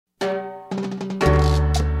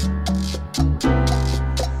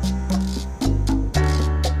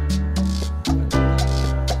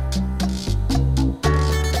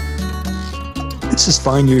is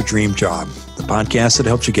Find Your Dream Job, the podcast that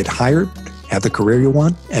helps you get hired, have the career you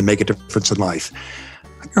want, and make a difference in life.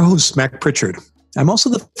 I'm your host, Mac Pritchard. I'm also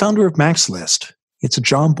the founder of Mac's List. It's a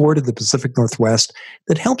job board in the Pacific Northwest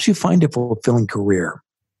that helps you find a fulfilling career.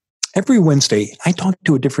 Every Wednesday, I talk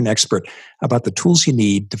to a different expert about the tools you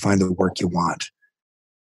need to find the work you want.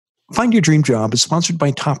 Find Your Dream Job is sponsored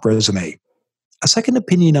by Top Resume. A second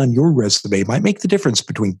opinion on your resume might make the difference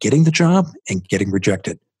between getting the job and getting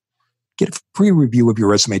rejected. Get a free review of your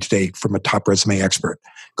resume today from a Top Resume expert.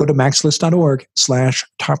 Go to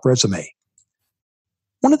maxlist.org/topresume.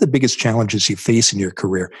 One of the biggest challenges you face in your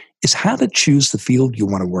career is how to choose the field you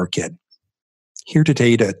want to work in. Here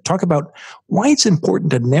today to talk about why it's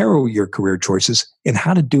important to narrow your career choices and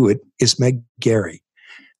how to do it is Meg Gary.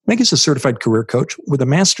 Meg is a certified career coach with a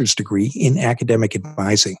master's degree in academic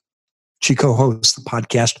advising. She co-hosts the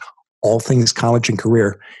podcast All Things College and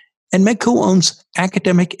Career, and Meg co-owns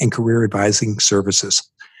Academic and Career Advising Services.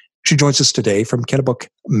 She joins us today from Kennebec,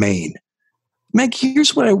 Maine. Meg,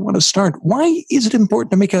 here's where I want to start. Why is it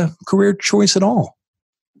important to make a career choice at all?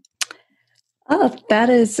 Oh, that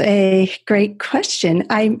is a great question.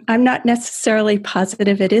 I'm not necessarily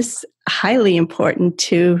positive it is highly important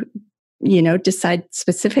to decide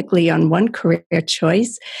specifically on one career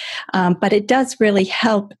choice. But it does really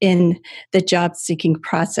help in the job seeking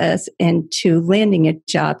process and to landing a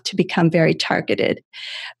job to become very targeted.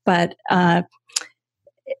 But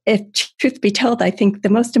if truth be told, I think the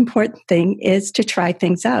most important thing is to try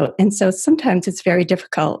things out. And so sometimes it's very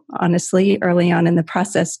difficult, honestly, early on in the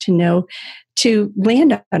process to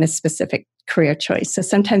land on a specific career choice. So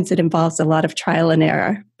sometimes it involves a lot of trial and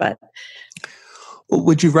error, but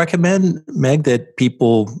would you recommend, Meg, that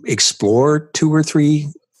people explore 2 or 3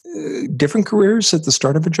 different careers at the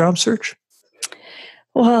start of a job search?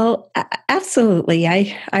 Well, absolutely.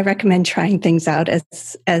 I recommend trying things out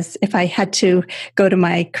as if I had to go to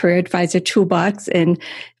my career advisor toolbox and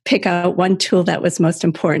pick out one tool that was most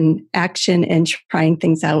important. Action and trying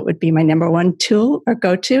things out would be my number one tool or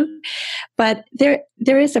go-to. But there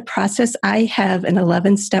is a process. I have an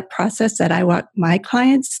 11-step process that I walk my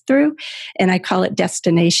clients through, and I call it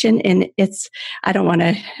Destination. And I don't want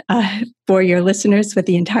to bore your listeners with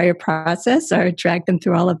the entire process or drag them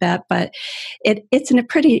through all of that, but it's a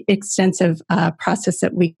pretty extensive process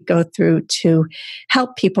that we go through to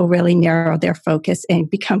help people really narrow their focus and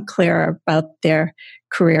become clearer about their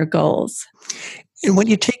career goals. And when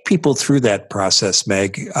you take people through that process,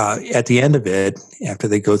 Meg, at the end of it, after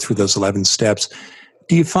they go through those 11 steps,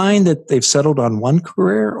 do you find that they've settled on one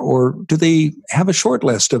career, or do they have a short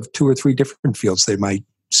list of 2 or 3 different fields they might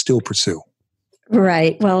still pursue?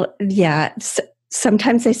 Right. Well, yeah.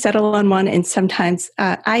 Sometimes they settle on one, and sometimes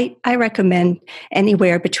I recommend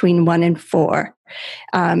anywhere between 1 and 4.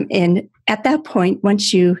 And at that point,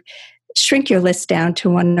 once you shrink your list down to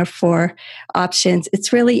 1 or 4 options,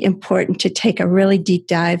 it's really important to take a really deep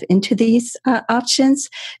dive into these options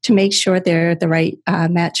to make sure they're the right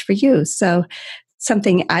match for you. So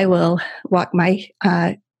something I will walk my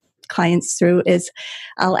clients through is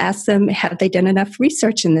I'll ask them, have they done enough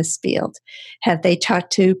research in this field? Have they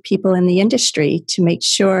talked to people in the industry to make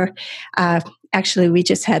sure? Actually, we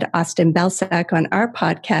just had Austin Belsack on our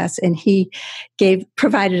podcast, and he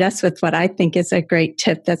provided us with what I think is a great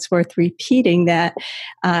tip that's worth repeating, that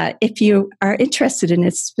if you are interested in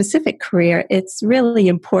a specific career, it's really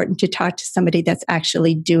important to talk to somebody that's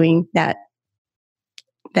actually doing that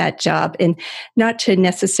job, and not to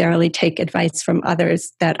necessarily take advice from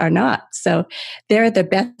others that are not. So they're the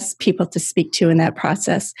best people to speak to in that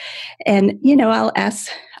process. And,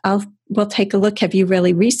 we'll take a look. Have you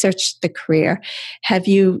really researched the career? Have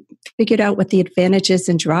you figured out what the advantages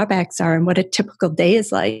and drawbacks are and what a typical day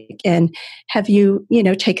is like? And have you,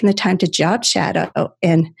 taken the time to job shadow?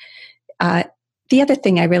 And the other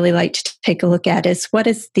thing I really like to take a look at is, what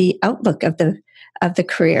is the outlook of the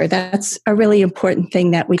career? That's a really important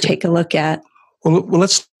thing that we take a look at. Well,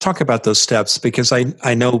 let's talk about those steps, because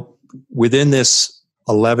I know within this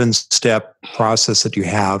 11-step process that you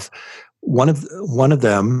have, one of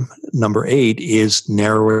them, number 8, is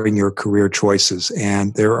narrowing your career choices.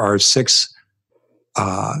 And there are 6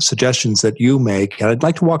 suggestions that you make, and I'd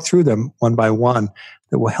like to walk through them one by one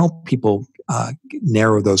that will help people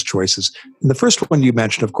narrow those choices. And the first one you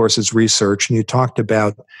mentioned, of course, is research. And you talked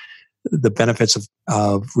about the benefits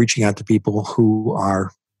of reaching out to people who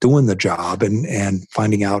are doing the job and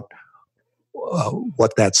finding out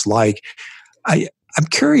what that's like. I'm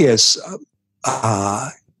curious,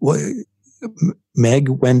 Meg,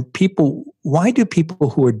 why do people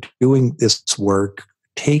who are doing this work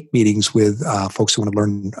take meetings with folks who want to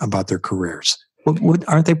learn about their careers?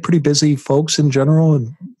 Aren't they pretty busy folks in general?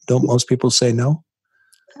 And don't most people say no?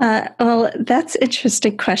 Well, that's an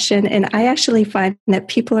interesting question. And I actually find that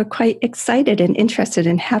people are quite excited and interested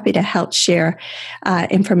and happy to help share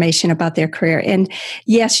information about their career. And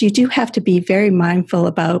yes, you do have to be very mindful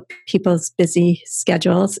about people's busy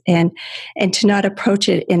schedules and to not approach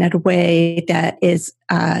it in a way that is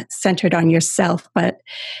centered on yourself, but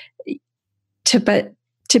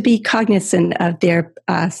to be cognizant of their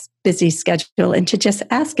busy schedule and to just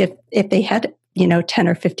ask if they had 10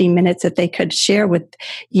 or 15 minutes that they could share with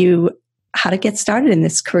you how to get started in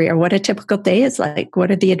this career, what a typical day is like, what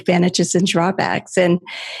are the advantages and drawbacks, and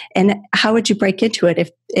how would you break into it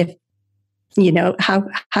if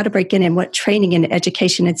how to break in and what training and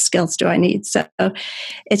education and skills do I need. So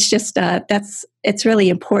it's just it's really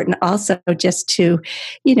important also just to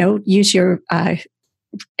use your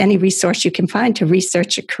any resource you can find to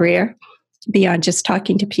research a career beyond just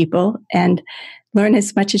talking to people and learn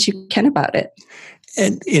as much as you can about it.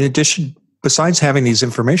 And in addition, besides having these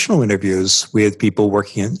informational interviews with people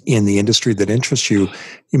working in the industry that interests you,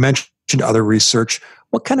 you mentioned other research.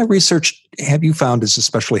 What kind of research have you found is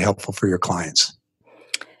especially helpful for your clients?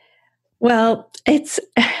 Well, it's,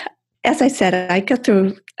 as I said, I go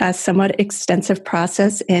through a somewhat extensive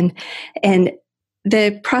process, and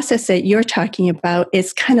the process that you're talking about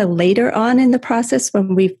is kind of later on in the process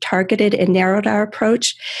when we've targeted and narrowed our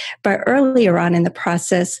approach. But earlier on in the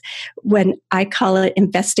process, when I call it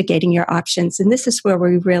investigating your options, and this is where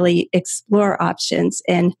we really explore options.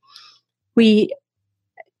 And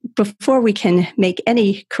before we can make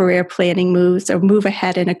any career planning moves or move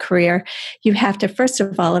ahead in a career, you have to first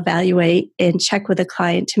of all evaluate and check with a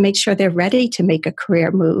client to make sure they're ready to make a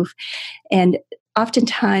career move. And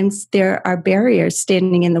oftentimes there are barriers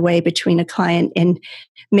standing in the way between a client and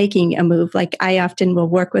making a move. Like I often will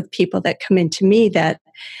work with people that come into me that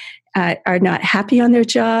are not happy on their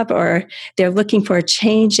job, or they're looking for a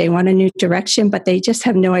change. They want a new direction, but they just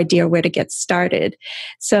have no idea where to get started.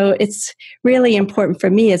 So it's really important for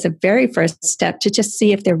me as a very first step to just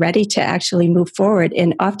see if they're ready to actually move forward.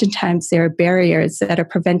 And oftentimes there are barriers that are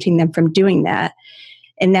preventing them from doing that.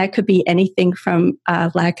 And that could be anything from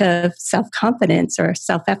lack of self-confidence or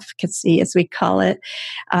self-efficacy, as we call it.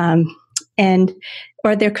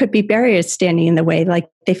 Or there could be barriers standing in the way, like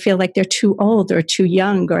they feel like they're too old or too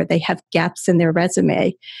young, or they have gaps in their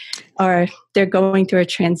resume, or they're going through a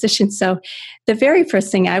transition. So the very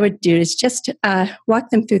first thing I would do is just walk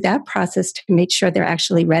them through that process to make sure they're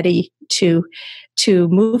actually ready to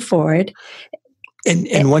move forward.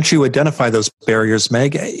 And once you identify those barriers,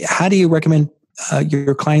 Meg, how do you recommend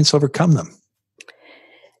your clients overcome them?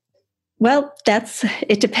 Well,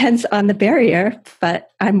 it depends on the barrier,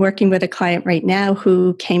 but I'm working with a client right now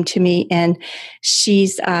who came to me, and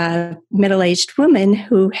she's a middle-aged woman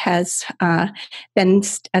who has been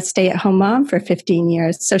a stay-at-home mom for 15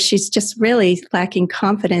 years. So she's just really lacking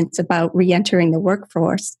confidence about re-entering the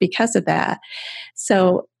workforce because of that.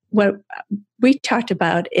 So what we talked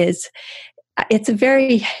about is it's a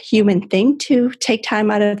very human thing to take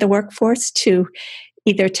time out of the workforce to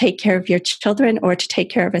either take care of your children or to take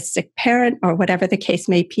care of a sick parent or whatever the case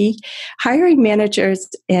may be. Hiring managers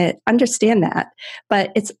understand that,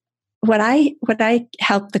 but it's what I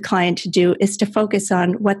help the client to do is to focus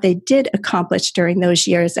on what they did accomplish during those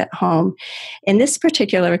years at home. And this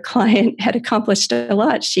particular client had accomplished a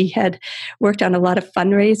lot. She had worked on a lot of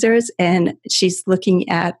fundraisers, and she's looking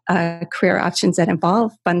at career options that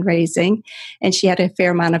involve fundraising. And she had a fair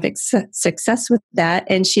amount of success with that.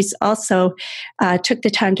 And she's also took the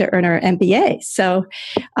time to earn her MBA. So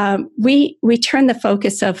we turn the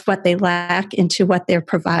focus of what they lack into what they're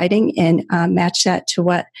providing and match that to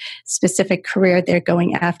what specific career they're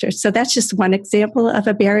going after. So that's just one example of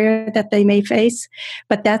a barrier that they may face.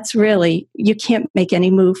 But that's really, you can't make any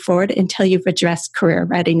move forward until you've addressed career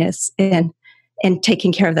readiness and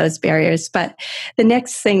taking care of those barriers. But the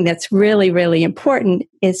next thing that's really, really important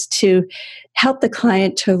is to help the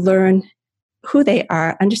client to learn who they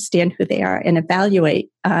are, understand who they are, and evaluate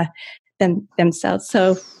themselves.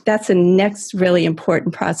 So that's the next really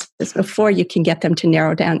important process before you can get them to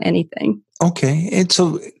narrow down anything. Okay. And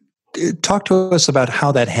so talk to us about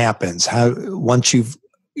how that happens. How once you've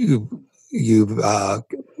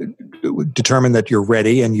determined that you're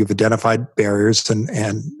ready and you've identified barriers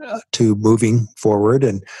and to moving forward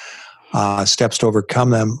and steps to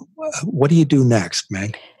overcome them, what do you do next,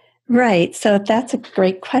 Meg? Right. So that's a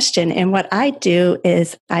great question. And what I do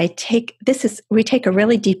is we take a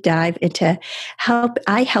really deep dive into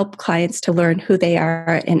I help clients to learn who they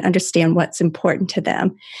are and understand what's important to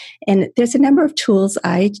them. And there's a number of tools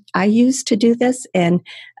I use to do this. And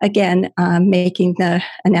again, making the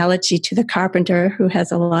analogy to the carpenter who has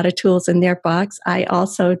a lot of tools in their box, I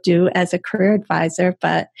also do as a career advisor.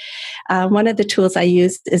 But one of the tools I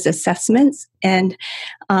use is assessments. And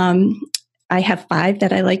I have 5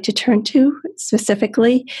 that I like to turn to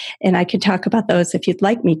specifically, and I can talk about those if you'd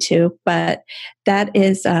like me to, but that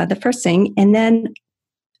is the first thing. And then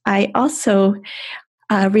I also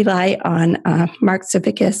rely on Mark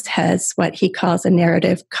Savickas has what he calls a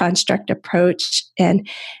narrative construct approach, and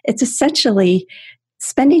it's essentially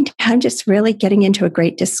spending time just really getting into a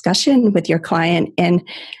great discussion with your client and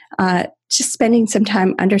just spending some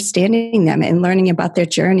time understanding them and learning about their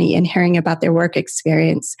journey and hearing about their work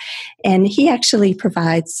experience. And he actually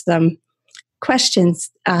provides some questions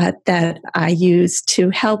that I use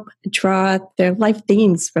to help draw their life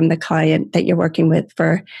themes from the client that you're working with.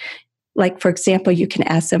 For example, you can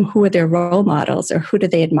ask them who are their role models or who do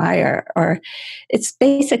they admire, or it's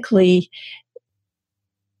basically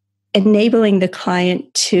enabling the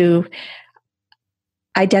client to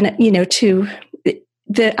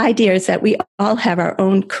the idea is that we all have our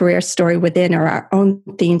own career story within, or our own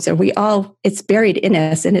themes, or it's buried in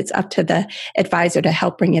us, and it's up to the advisor to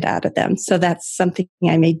help bring it out of them. So that's something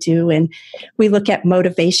I may do. And we look at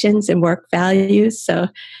motivations and work values. So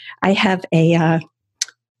I have to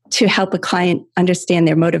help a client understand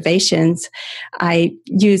their motivations, I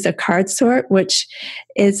use a card sort, which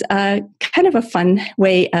is kind of a fun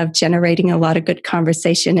way of generating a lot of good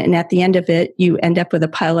conversation. And at the end of it, you end up with a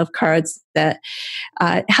pile of cards that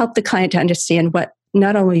help the client to understand what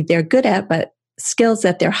not only they're good at, but skills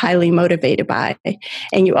that they're highly motivated by.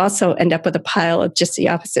 And you also end up with a pile of just the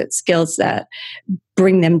opposite, skills that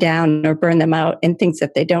bring them down or burn them out, and things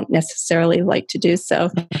that they don't necessarily like to do. So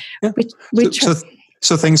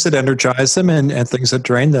So things that energize them and things that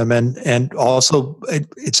drain them. And also,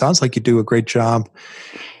 it sounds like you do a great job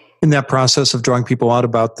in that process of drawing people out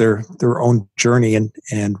about their own journey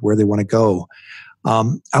and where they want to go. I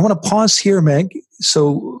want to pause here, Meg,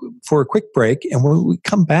 so for a quick break. And when we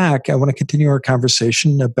come back, I want to continue our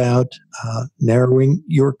conversation about narrowing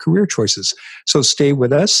your career choices. So stay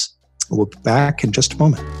with us. We'll be back in just a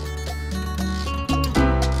moment.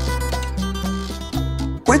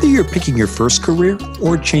 Whether you're picking your first career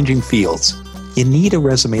or changing fields, you need a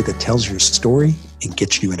resume that tells your story and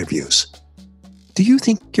gets you interviews. Do you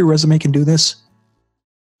think your resume can do this?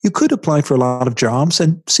 You could apply for a lot of jobs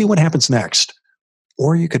and see what happens next.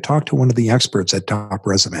 Or you could talk to one of the experts at Top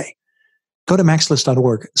Resume. Go to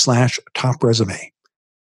maxlist.org/Top Resume.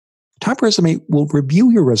 Top Resume will review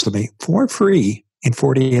your resume for free in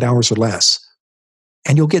 48 hours or less.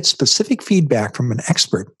 And you'll get specific feedback from an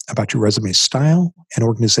expert about your resume style and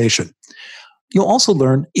organization. You'll also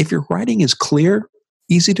learn if your writing is clear,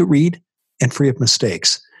 easy to read, and free of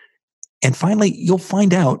mistakes. And finally, you'll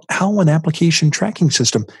find out how an application tracking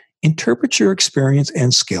system interprets your experience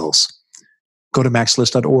and skills. Go to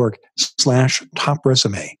maxlist.org/Top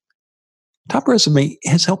Resume. Top Resume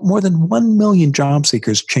has helped more than 1 million job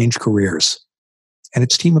seekers change careers. And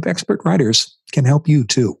its team of expert writers can help you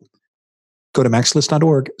too. Go to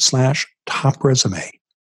maxlist.org/Top Resume.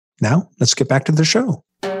 Now, let's get back to the show.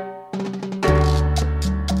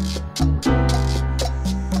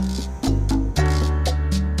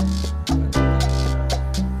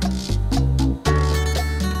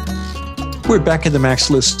 We're back in the Max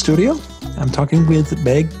List studio. I'm talking with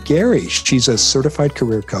Meg Gary. She's a certified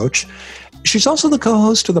career coach. She's also the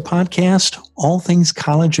co-host of the podcast, All Things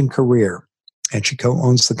College and Career. And she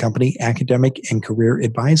co-owns the company Academic and Career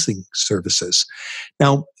Advising Services.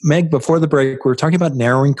 Now, Meg, before the break, we were talking about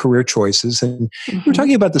narrowing career choices, and we're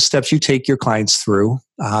talking about the steps you take your clients through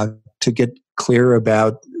to get clear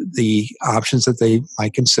about the options that they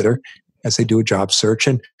might consider as they do a job search.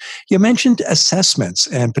 And you mentioned assessments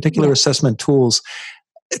and particular assessment tools.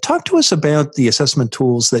 Talk to us about the assessment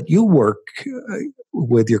tools that you work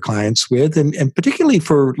with your clients with, and particularly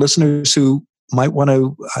for listeners who might want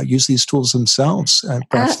to use these tools themselves and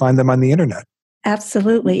perhaps find them on the internet.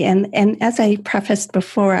 Absolutely. And as I prefaced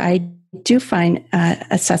before, I do find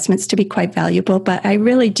assessments to be quite valuable, but I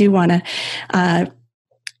really do want to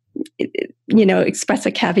express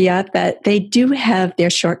a caveat that they do have their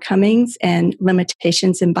shortcomings and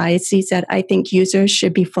limitations and biases that I think users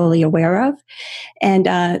should be fully aware of. And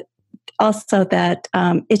also that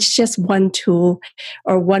it's just one tool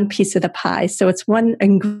or one piece of the pie. So it's one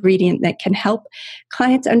ingredient that can help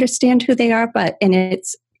clients understand who they are, and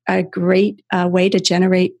it's a great way to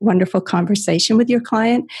generate wonderful conversation with your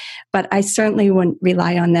client, but I certainly wouldn't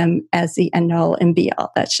rely on them as the end all and be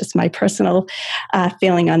all. That's just my personal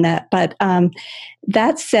feeling on that. But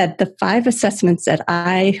that said, the 5 assessments that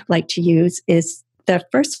I like to use is the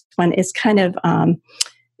first one is kind of one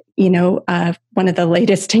of the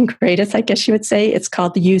latest and greatest, I guess you would say. It's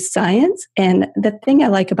called Use Science. And the thing I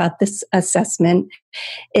like about this assessment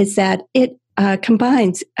is that it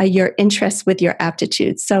combines your interests with your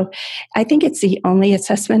aptitudes. So I think it's the only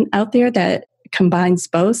assessment out there that combines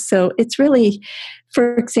both. So it's really,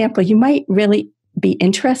 for example, you might really be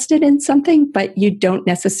interested in something, but you don't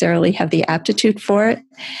necessarily have the aptitude for it.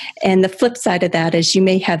 And the flip side of that is you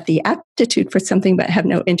may have the aptitude for something, but have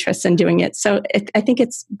no interest in doing it. So I think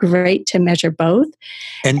it's great to measure both.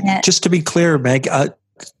 And just to be clear, Meg,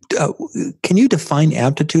 can you define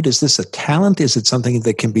aptitude? Is this a talent? Is it something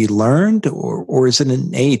that can be learned, or is it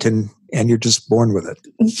innate and you're just born with it?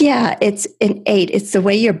 Yeah, it's innate. It's the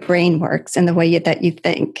way your brain works and the way that you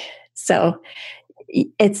think. So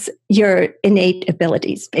it's your innate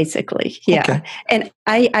abilities, basically. Yeah. Okay. And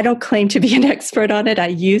I don't claim to be an expert on it. I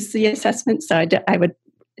use the assessment, so I would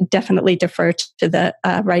definitely defer to the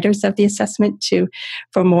writers of the assessment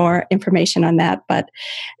for more information on that. But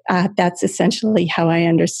that's essentially how I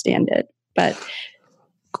understand it. But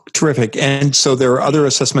terrific. And so there are other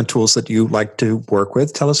assessment tools that you like to work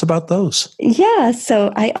with. Tell us about those. Yeah.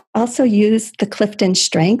 So I also use the Clifton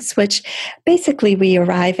Strengths, which basically we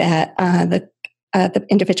arrive at the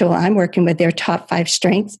individual I'm working with, their top 5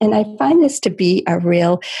 strengths. And I find this to be a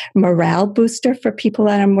real morale booster for people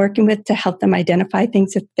that I'm working with to help them identify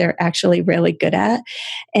things that they're actually really good at.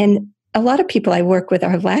 And a lot of people I work with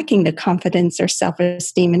are lacking the confidence or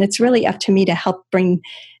self-esteem. And it's really up to me to help bring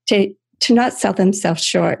to not sell themselves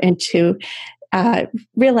short and to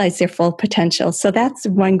realize their full potential. So that's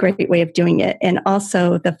one great way of doing it. And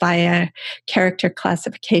also the VIA character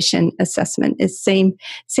classification assessment is same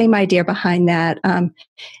idea behind that.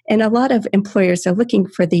 And a lot of employers are looking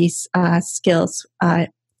for these skills,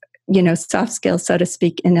 soft skills, so to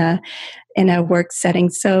speak, in a work setting.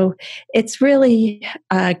 So it's really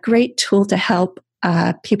a great tool to help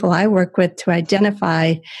people I work with to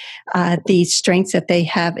identify these strengths that they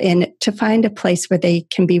have and to find a place where they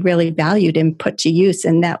can be really valued and put to use.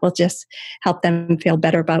 And that will just help them feel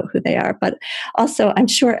better about who they are. But also, I'm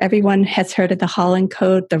sure everyone has heard of the Holland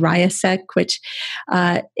Code, the RIASEC, which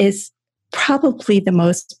is probably the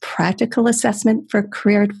most practical assessment for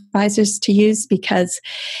career advisors to use because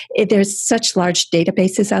there's such large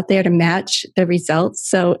databases out there to match the results.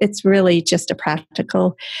 So it's really just a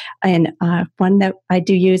practical and one that I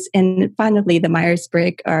do use. And finally, the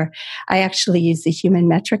Myers-Briggs, or I actually use the human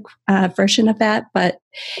metric version of that, but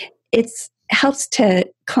it helps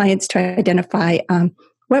clients to identify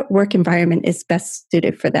what work environment is best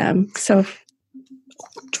suited for them. So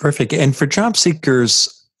terrific. And for job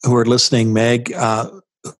seekers who are listening, Meg,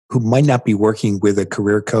 who might not be working with a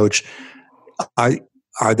career coach,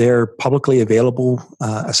 are there publicly available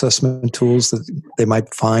assessment tools that they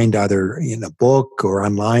might find either in a book or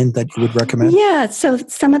online that you would recommend? Yeah, so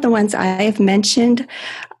some of the ones I have mentioned,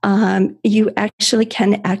 you actually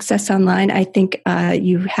can access online. I think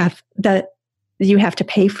you have to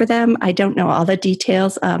pay for them. I don't know all the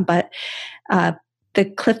details, but the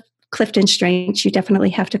Clifton Strengths, you definitely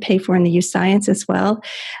have to pay for in the Use Science as well.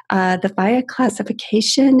 The VIA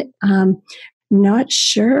classification, not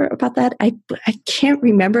sure about that. I can't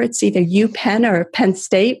remember. It's either UPenn or Penn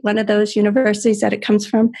State, one of those universities that it comes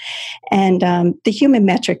from. And the human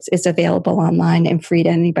metrics is available online and free to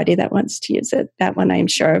anybody that wants to use it. That one I'm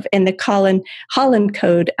sure of. And the Holland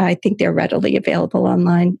Code, I think they're readily available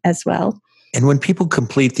online as well. And when people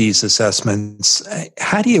complete these assessments,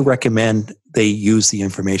 how do you recommend they use the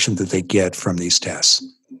information that they get from these tests?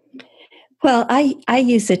 Well, I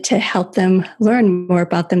use it to help them learn more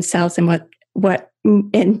about themselves and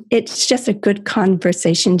and it's just a good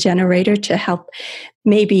conversation generator to help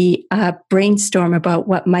maybe brainstorm about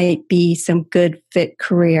what might be some good fit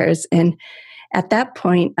careers. And at that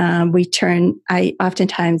point, I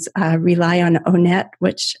oftentimes rely on ONET,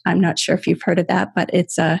 which I'm not sure if you've heard of that, but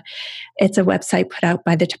it's a website put out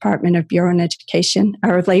by the Department of Bureau and Education,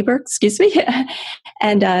 or Labor, excuse me.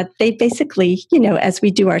 And they basically, as we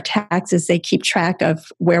do our taxes, they keep track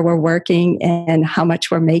of where we're working and how much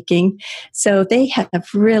we're making. So they have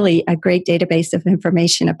really a great database of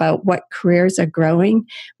information about what careers are growing,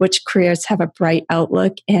 which careers have a bright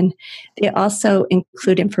outlook. And they also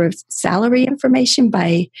include salary information information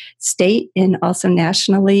by state and also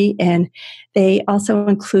nationally. And they also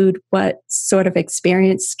include what sort of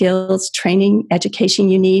experience, skills, training, education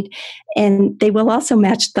you need. And they will also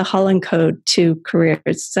match the Holland Code to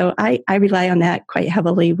careers. So I rely on that quite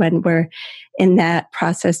heavily when we're in that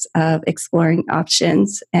process of exploring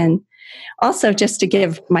options. And also, just to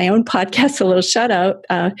give my own podcast a little shout out,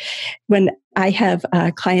 when I have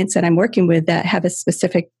clients that I'm working with that have a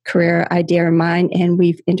specific career idea in mind and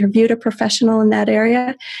we've interviewed a professional in that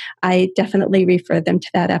area, I definitely refer them to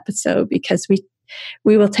that episode because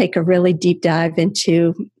we will take a really deep dive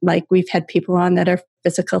into, like, we've had people on that are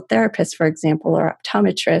physical therapists, for example, or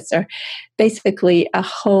optometrists, or basically a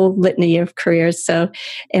whole litany of careers. So,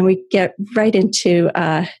 and we get right into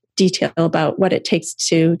detail about what it takes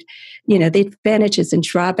to, the advantages and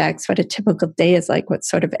drawbacks, what a typical day is like, what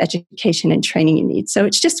sort of education and training you need. So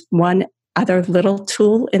it's just one other little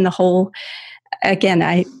tool in the whole. Again,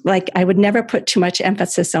 I would never put too much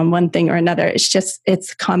emphasis on one thing or another. It's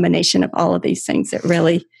a combination of all of these things that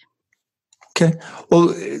really. Okay.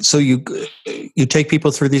 Well, so you take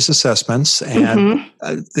people through these assessments, and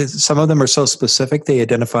some of them are so specific they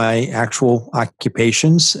identify actual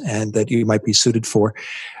occupations and that you might be suited for.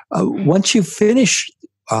 Once you finish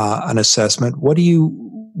an assessment, what do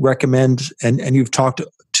you recommend? And you've talked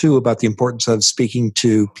too about the importance of speaking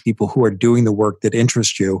to people who are doing the work that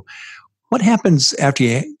interests you. What happens after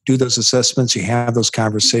you do those assessments, you have those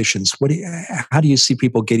conversations? How do you see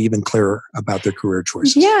people get even clearer about their career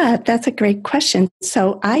choices? Yeah, that's a great question.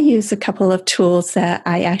 So I use a couple of tools that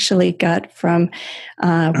I actually got from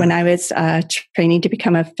when I was training to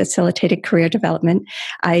become a facilitated career development.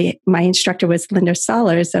 My instructor was Linda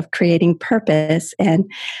Sollers of Creating Purpose, and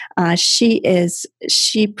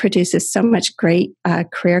she produces so much great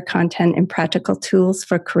career content and practical tools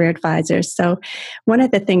for career advisors. So one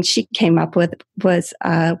of the things she came up with was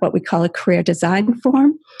what we call a career design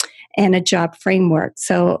form and a job framework.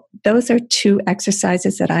 So those are two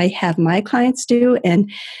exercises that I have my clients do. And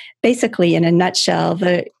basically, in a nutshell,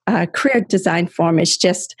 the career design form is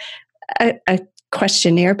just a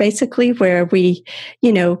questionnaire, basically, where we,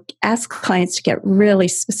 ask clients to get really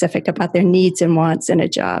specific about their needs and wants in a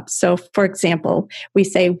job. So, for example, we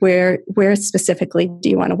say, where specifically do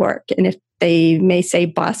you want to work? And if they may say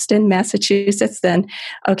Boston, Massachusetts, then,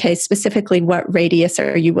 okay, specifically what radius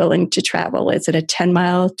are you willing to travel? Is it a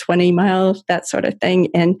 10-mile, 20-mile, that sort of thing?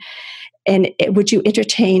 And would you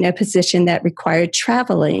entertain a position that required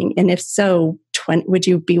traveling? And if so, would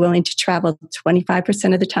you be willing to travel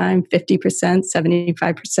 25% of the time, 50%,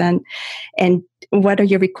 75%? And what are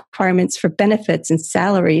your requirements for benefits and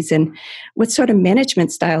salaries? And what sort of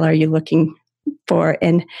management style are you looking for?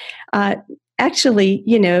 And actually,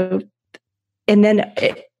 and then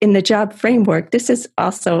in the job framework, this is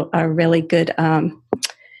also a really good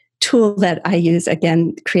tool that I use,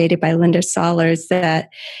 again, created by Linda Sollers, that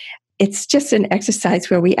it's just an exercise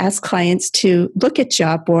where we ask clients to look at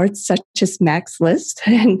job boards such as Mac's List,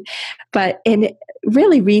 and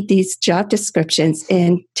really read these job descriptions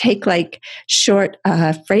and take like short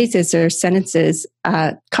phrases or sentences,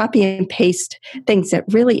 copy and paste things that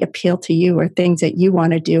really appeal to you or things that you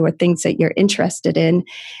want to do or things that you're interested in,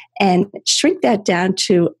 and shrink that down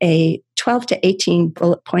to a 12 to 18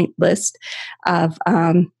 bullet point list of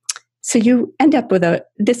so you end up with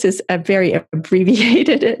this is a very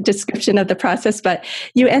abbreviated description of the process, but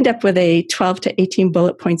you end up with a 12 to 18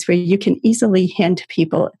 bullet points where you can easily hand to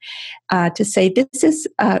people to say,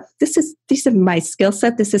 these are my skill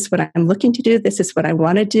set. This is what I'm looking to do. This is what I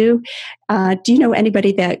want to do. Do you know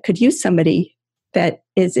anybody that could use somebody that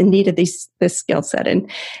is in need of this skill set? And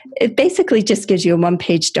it basically just gives you a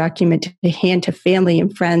one-page document to hand to family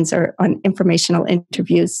and friends or on informational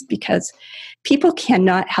interviews, because people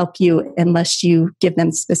cannot help you unless you give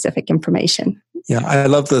them specific information. Yeah, I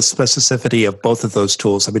love the specificity of both of those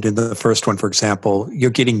tools. I mean, in the first one, for example,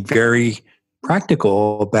 you're getting very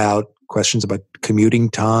practical about questions about commuting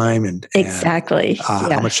time and exactly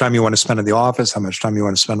how much time you want to spend in the office, how much time you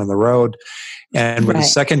want to spend on the road. And with the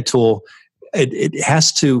second tool, it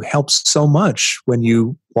has to help so much when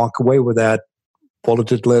you walk away with that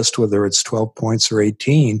bulleted list, whether it's 12 points or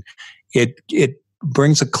 18. It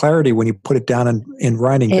brings a clarity when you put it down in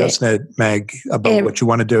writing, doesn't it, Meg, about what you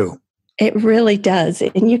want to do? It really does.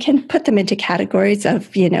 And you can put them into categories of,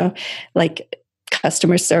 like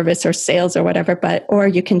customer service or sales or whatever, but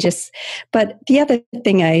the other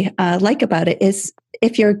thing I like about it is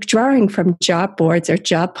if you're drawing from job boards or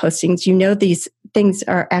job postings, these things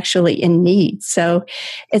are actually in need. So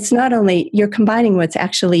it's not only you're combining what's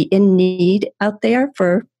actually in need out there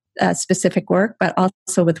for specific work, but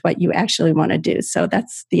also with what you actually want to do. So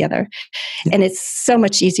that's the other. And it's so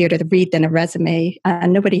much easier to read than a resume.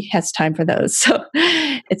 Nobody has time for those. So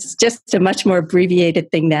it's just a much more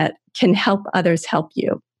abbreviated thing that can help others help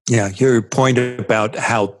you. Yeah, your point about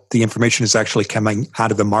how the information is actually coming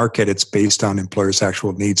out of the market, it's based on employers'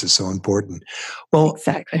 actual needs, is so important. Well,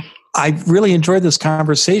 exactly. I really enjoyed this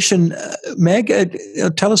conversation. Meg,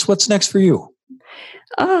 tell us what's next for you.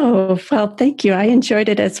 Oh, well, thank you. I enjoyed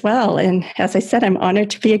it as well. And as I said, I'm honored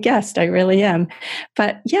to be a guest. I really am.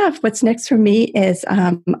 But yeah, what's next for me is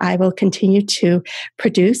I will continue to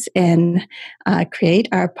produce and create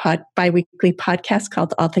our bi-weekly podcast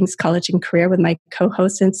called All Things College and Career with my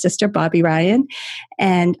co-host and sister, Bobby Ryan.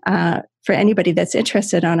 And for anybody that's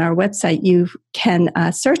interested, on our website, you can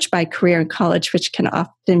search by career and college, which can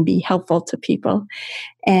often be helpful to people.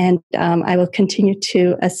 And I will continue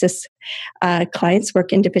to assist clients,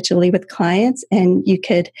 work individually with clients. And you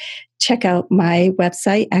could check out my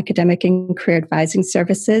website, Academic and Career Advising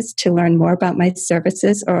Services, to learn more about my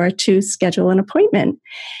services or to schedule an appointment.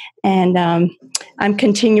 And I'm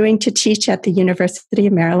continuing to teach at the University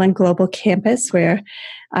of Maryland Global Campus, where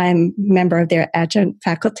I'm a member of their adjunct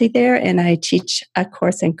faculty there, and I teach a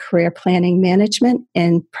course in career planning management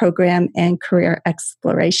and program and career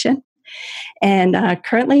exploration. And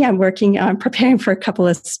currently I'm working on preparing for a couple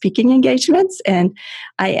of speaking engagements, and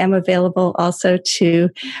I am available also to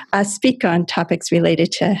speak on topics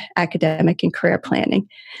related to academic and career planning.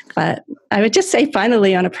 But I would just say,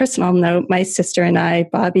 finally, on a personal note, my sister and I,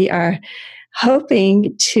 Bobby, are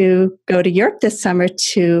hoping to go to Europe this summer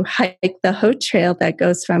to hike the Haute Trail that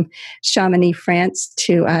goes from Chamonix, France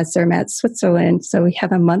to Zermatt, Switzerland. So we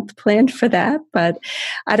have a month planned for that, but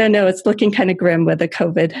I don't know. It's looking kind of grim with the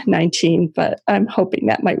COVID-19, but I'm hoping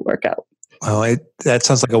that might work out. Well, that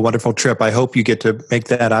sounds like a wonderful trip. I hope you get to make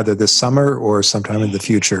that either this summer or sometime in the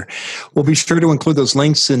future. We'll be sure to include those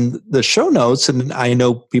links in the show notes, and I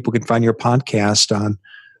know people can find your podcast on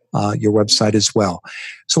your website as well.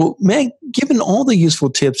 So, Meg, given all the useful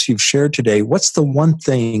tips you've shared today, what's the one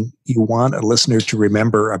thing you want a listener to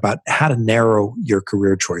remember about how to narrow your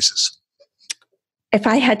career choices? If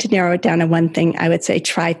I had to narrow it down to one thing, I would say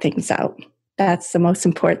try things out. That's the most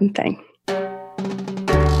important thing.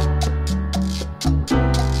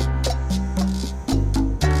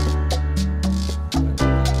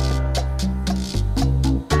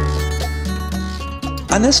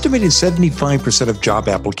 An estimated 75% of job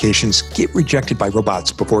applications get rejected by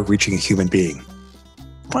robots before reaching a human being.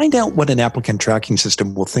 Find out what an applicant tracking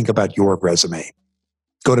system will think about your resume.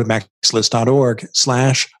 Go to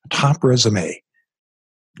maxlist.org/top resume.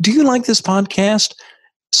 Do you like this podcast?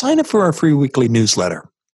 Sign up for our free weekly newsletter.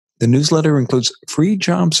 The newsletter includes free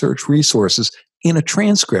job search resources and a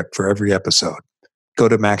transcript for every episode. Go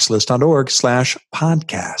to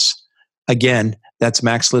maxlist.org/podcast. Again, that's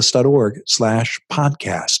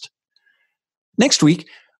maxlist.org/podcast. Next week,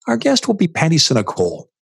 our guest will be Patty Sinicole.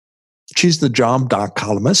 She's the job doc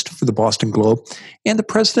columnist for the Boston Globe and the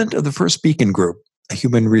president of the First Beacon Group, a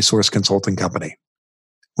human resource consulting company.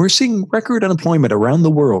 We're seeing record unemployment around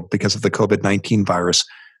the world because of the COVID-19 virus,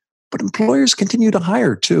 but employers continue to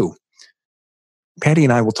hire too. Patty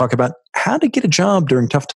and I will talk about how to get a job during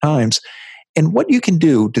tough times and what you can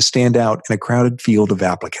do to stand out in a crowded field of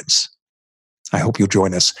applicants. I hope you'll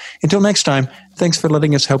join us. Until next time, thanks for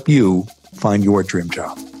letting us help you find your dream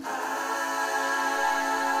job.